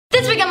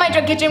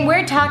MyHarto Kitchen,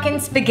 we're talking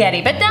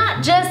spaghetti, but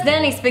not just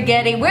any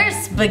spaghetti, we're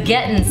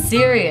spaghettin'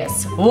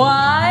 serious.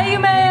 Why, you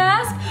may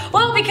ask?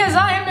 Well, because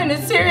I am in a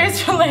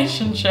serious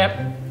relationship.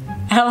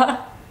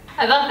 Ella?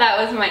 I thought that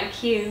was my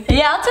cue.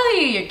 Yeah, I'll tell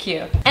you your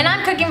cue. And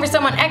I'm cooking for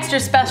someone extra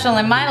special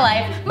in my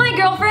life, my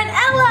girlfriend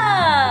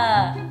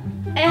Ella!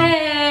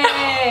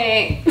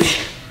 Hey!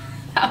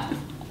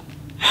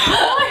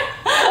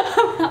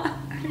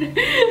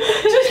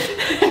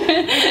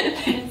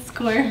 It's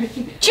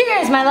squirming.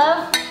 Cheers, my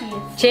love.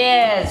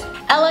 Cheers.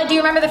 Ella, do you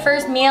remember the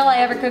first meal I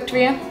ever cooked for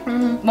you?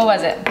 Mm-hmm. What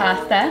was it?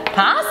 Pasta.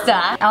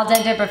 Pasta? Al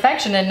dente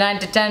perfection in 9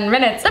 to 10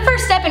 minutes. The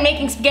first step in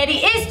making spaghetti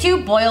is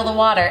to boil the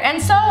water.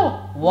 And so,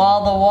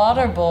 while the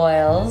water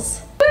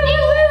boils,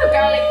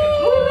 Garlic.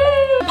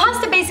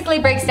 pasta basically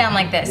breaks down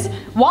like this.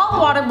 While the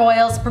water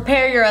boils,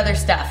 prepare your other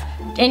stuff.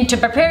 And to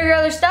prepare your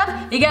other stuff,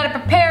 you gotta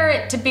prepare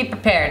it to be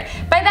prepared.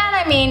 By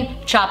that I mean,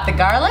 chop the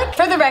garlic.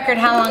 For the record,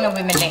 how long have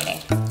we been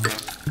dating?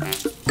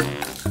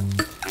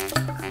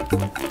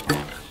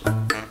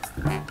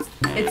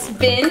 It's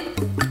been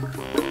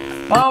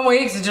 1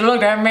 week since you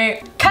looked at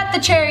me. Cut the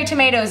cherry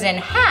tomatoes in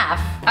half.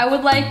 I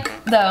would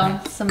like, though,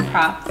 some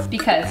props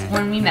because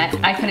when we met,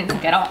 I couldn't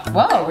cook at all.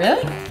 Whoa,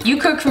 really? You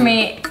cook for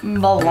me a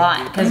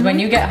lot, because when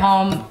you get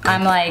home,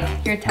 I'm like,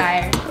 You're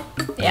tired.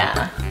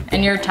 yeah,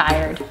 and you're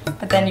tired,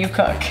 but then you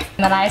cook.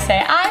 And then I say,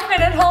 I've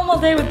been at home all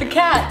day with the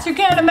cats. You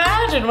can't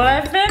imagine what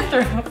I've been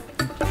through.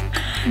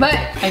 But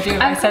I do,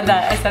 I said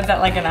that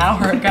like an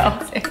hour ago.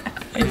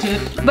 I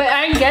did. But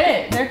I get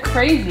it. They're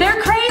crazy.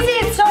 They're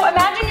crazy, and so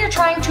imagine you're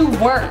trying to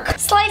work.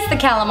 Slice the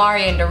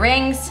calamari into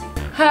rings.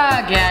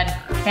 Ah, good,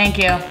 thank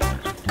you.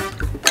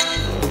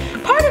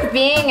 Part of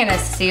being in a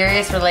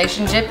serious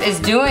relationship is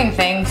doing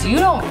things you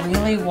don't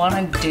really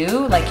want to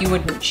do, like you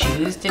wouldn't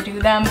choose to do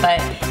them, but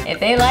if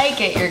they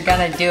like it, you're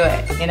gonna do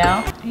it, you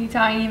know? Are you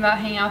talking about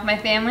hanging out with my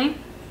family?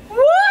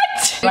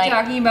 What? Are you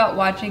talking about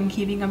watching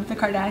Keeping Up with the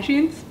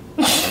Kardashians?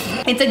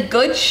 It's a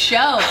good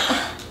show.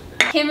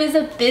 Kim is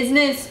a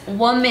business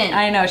woman.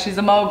 I know, she's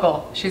a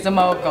mogul. She's a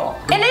mogul.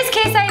 In this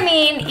case, I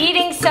mean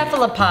eating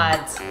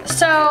cephalopods.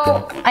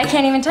 So, I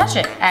can't even touch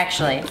it,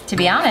 actually, to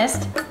be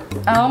honest.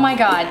 Oh my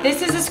god,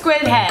 this is a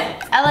squid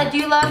head. Ella, do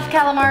you love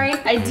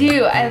calamari? I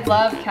do. I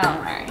love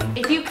calamari.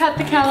 If you cut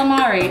the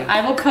calamari,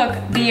 I will cook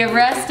the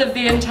rest of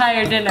the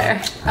entire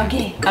dinner.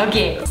 Okay.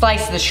 Okay.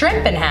 Slice the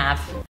shrimp in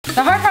half.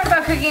 The hard part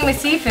about cooking with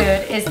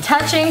seafood is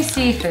touching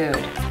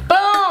seafood.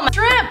 Boom!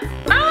 Shrimp!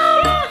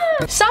 Ah!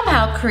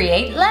 Somehow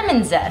create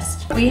lemon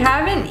zest. We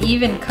haven't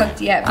even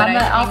cooked yet, but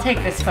I'll take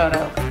this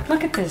photo.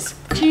 Look at this.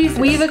 Jesus.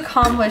 We've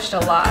accomplished a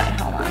lot.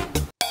 Hold on.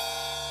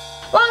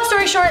 Long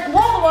story short,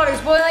 while the water's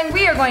boiling,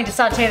 we are going to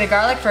saute the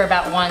garlic for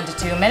about 1 to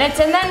 2 minutes,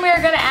 and then we are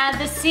going to add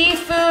the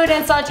seafood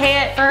and saute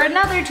it for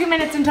another 2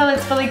 minutes until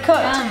it's fully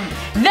cooked.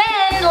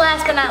 Then,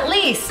 last but not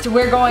least,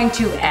 we're going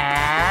to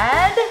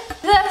add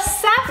The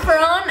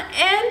saffron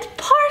and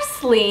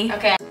parsley.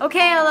 Okay.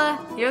 Okay, Ella,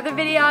 you're the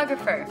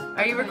videographer.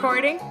 Are you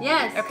recording?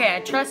 Yes. Okay, I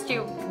trust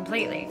you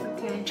completely.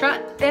 Okay.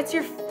 That's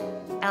your,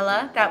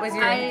 Ella, that was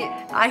your,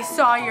 I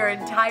saw your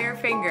entire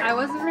finger. I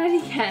wasn't ready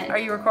yet. Are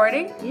you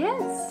recording?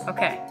 Yes.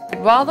 Okay.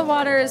 While the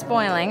water is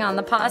boiling on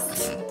the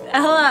pasta,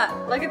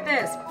 Ella, look at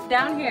this,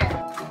 down here.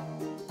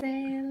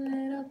 Say a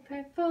little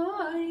prayer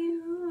for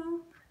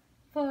you,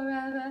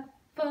 forever,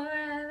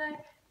 forever,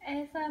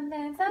 and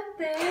something,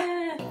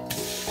 something.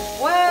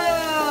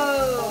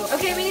 Whoa!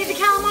 Okay, we need the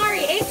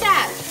calamari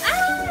ASAP.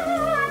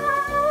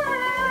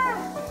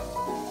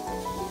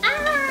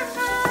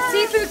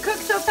 Seafood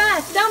cooks so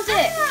fast, dump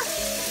it.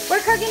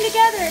 We're cooking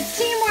together, it's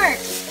teamwork.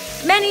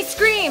 Many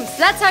screams,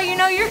 that's how you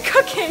know you're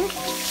cooking.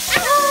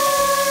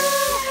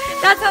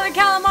 That's how the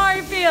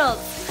calamari feels.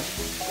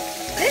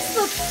 This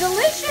looks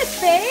delicious,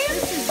 babe.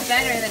 This is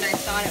better than I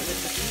thought it would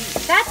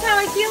be. That's how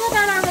I feel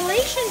about our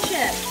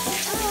relationship.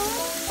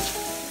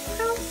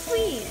 How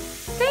sweet.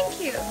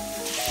 Thank you.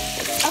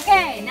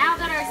 Okay, now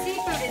that our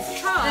seafood is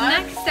cooked. The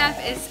next step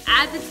is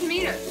add the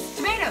tomatoes.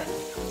 Tomatoes.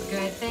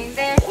 Good thing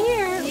they're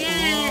here.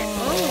 Yeah.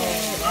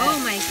 Oh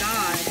my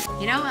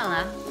god. You know,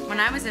 Ella, when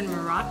I was in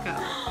Morocco,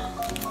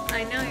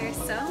 I know, you're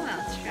so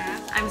well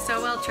trapped. I'm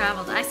so well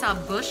traveled, I saw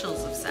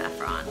bushels of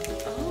saffron.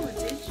 Oh,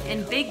 did you?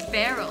 In big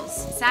barrels.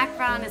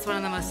 Saffron is one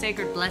of the most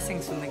sacred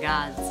blessings from the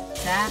gods.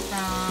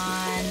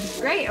 Saffron.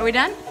 Great, are we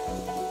done?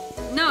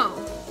 No.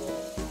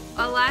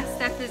 Our last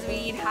step is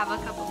we have a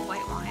cup of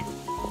white wine.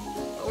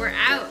 But we're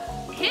out.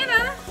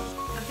 Hannah!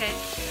 Okay,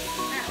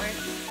 that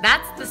works.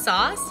 That's the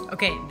sauce?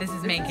 Okay, this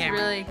is main camera.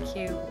 Really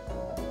cute.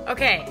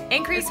 Okay,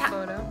 increase This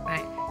photo.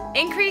 Right.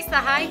 Increase the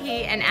high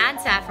heat and add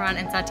saffron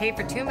and saute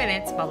for 2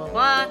 minutes, blah, blah,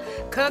 blah.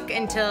 Cook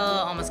until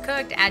almost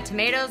cooked. Add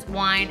tomatoes,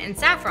 wine, and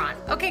saffron.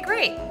 Okay,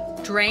 great.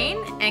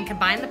 Drain and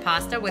combine the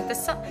pasta with the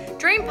sauce.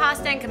 Drain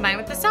pasta and combine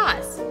with the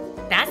sauce.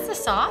 That's the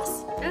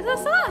sauce? That's the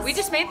sauce. We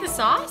just made the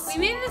sauce? We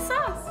made the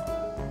sauce.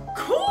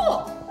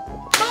 Cool.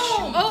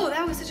 Boom. Oh,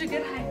 that was such a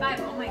good high five.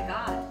 Oh my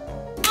god.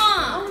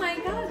 Oh my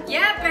god.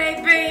 Yeah,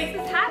 baby.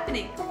 What's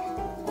happening?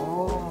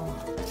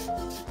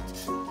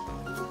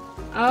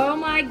 Oh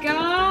my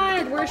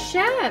god, we're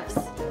chefs.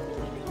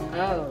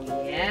 Oh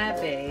yeah. Yeah,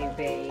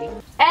 baby.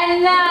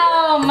 And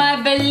now,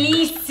 my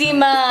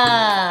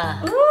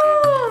bellissima.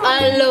 Ooh.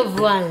 Alla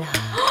voila.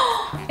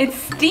 It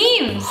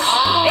steams.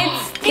 It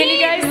steams. Can you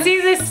guys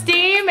see the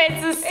steam?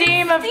 It's the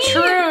steam of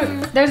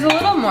truth. There's a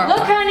little more.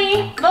 Look,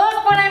 honey.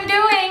 Look what I'm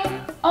doing.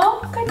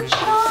 Oh, good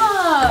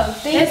job.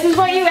 This is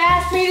what you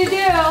asked me to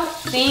do.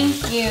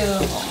 Thank you.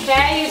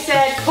 Okay, you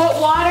said put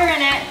water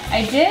in it.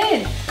 I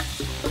did.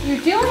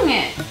 You're doing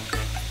it.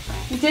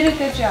 You did a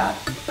good job.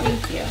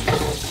 Thank you.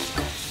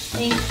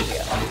 Thank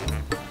you.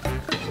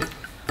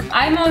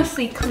 I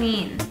mostly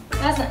clean.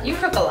 That's not, you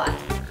cook a lot.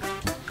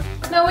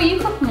 No, you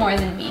cook more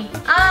than me.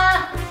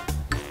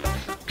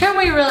 Can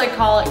we really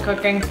call it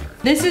cooking?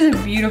 This is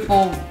a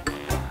beautiful,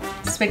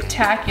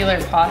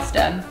 spectacular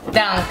pasta.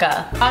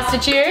 Danka. Pasta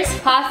cheers?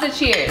 Pasta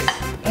cheers.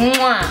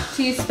 Mwah.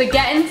 To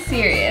spaghetti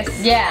serious.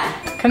 Yeah,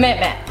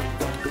 commitment.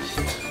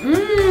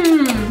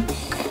 Mmm.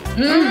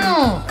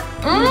 Mmm.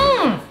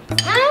 Mmm.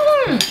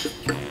 Mmm.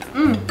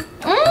 Mmm.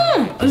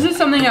 Mmm. This is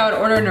something I would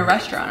order in a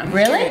restaurant. I'm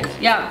Really? serious.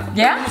 Yeah.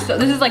 Yeah? So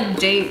this is like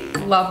date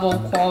level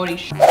quality.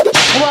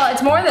 Well,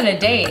 it's more than a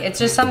date. It's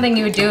just something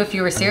you would do if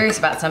you were serious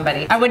about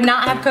somebody. I would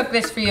not have cooked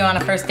this for you on a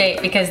first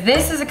date because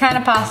this is the kind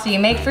of pasta you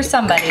make for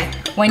somebody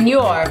when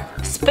you're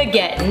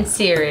spaghetti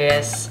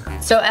serious.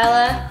 So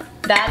Ella,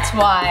 that's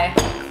why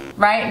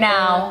right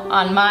now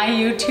on my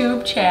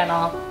YouTube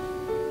channel,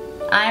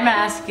 I'm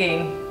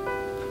asking,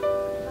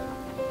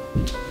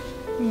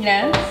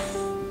 Yes.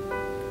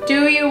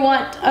 do you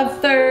want a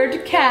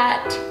third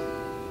cat?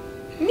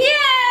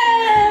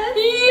 Yes!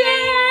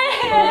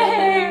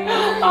 Yay!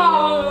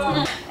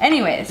 Oh.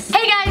 Anyways.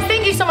 Hey guys,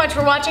 thank you so much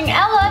for watching.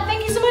 Ella,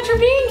 thank you so much for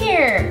being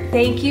here.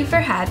 Thank you for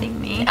having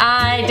me.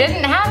 I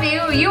didn't have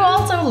you. You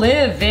also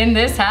live in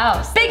this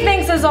house. Big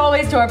thanks as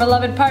always to our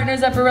beloved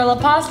partners at Barilla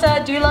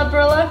Pasta. Do you love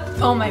Barilla?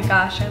 Oh my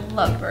gosh, I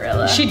love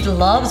Barilla. She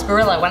loves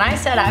Barilla. When I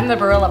said I'm the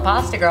Barilla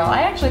Pasta girl,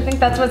 I actually think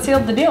that's what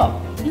sealed the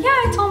deal. Yeah,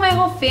 I told my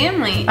whole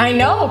family. I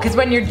know, because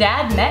when your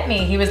dad met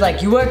me, he was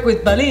like, you work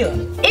with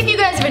Barilla. If you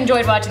guys have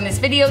enjoyed watching this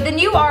video, then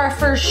you are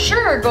for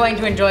sure going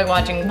to enjoy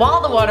watching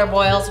While the Water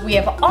Boils. We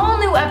have all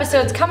new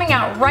episodes coming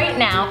out right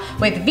now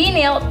with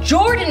V-Nail,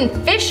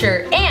 Jordan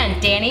Fisher,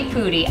 and Danny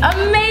Pudi.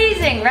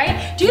 Amazing,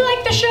 right? Do you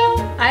like the show?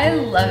 I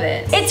love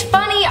it. It's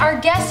funny, our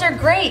guests are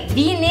great.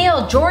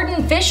 V-Nail,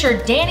 Jordan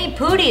Fisher, Danny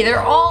Pudi. They're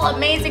all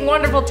amazing,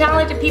 wonderful,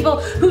 talented people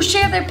who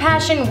share their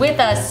passion with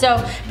us.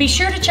 So be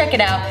sure to check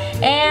it out.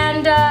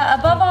 And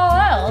above all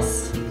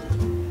else,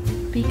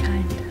 Be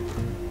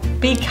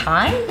kind. be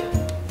kind.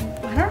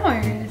 I don't know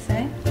what you're gonna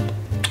say.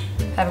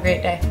 Have a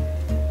great day.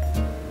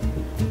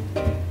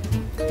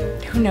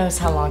 Who knows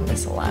how long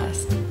this will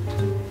last?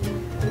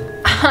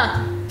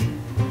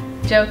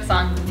 Joke's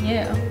on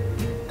you.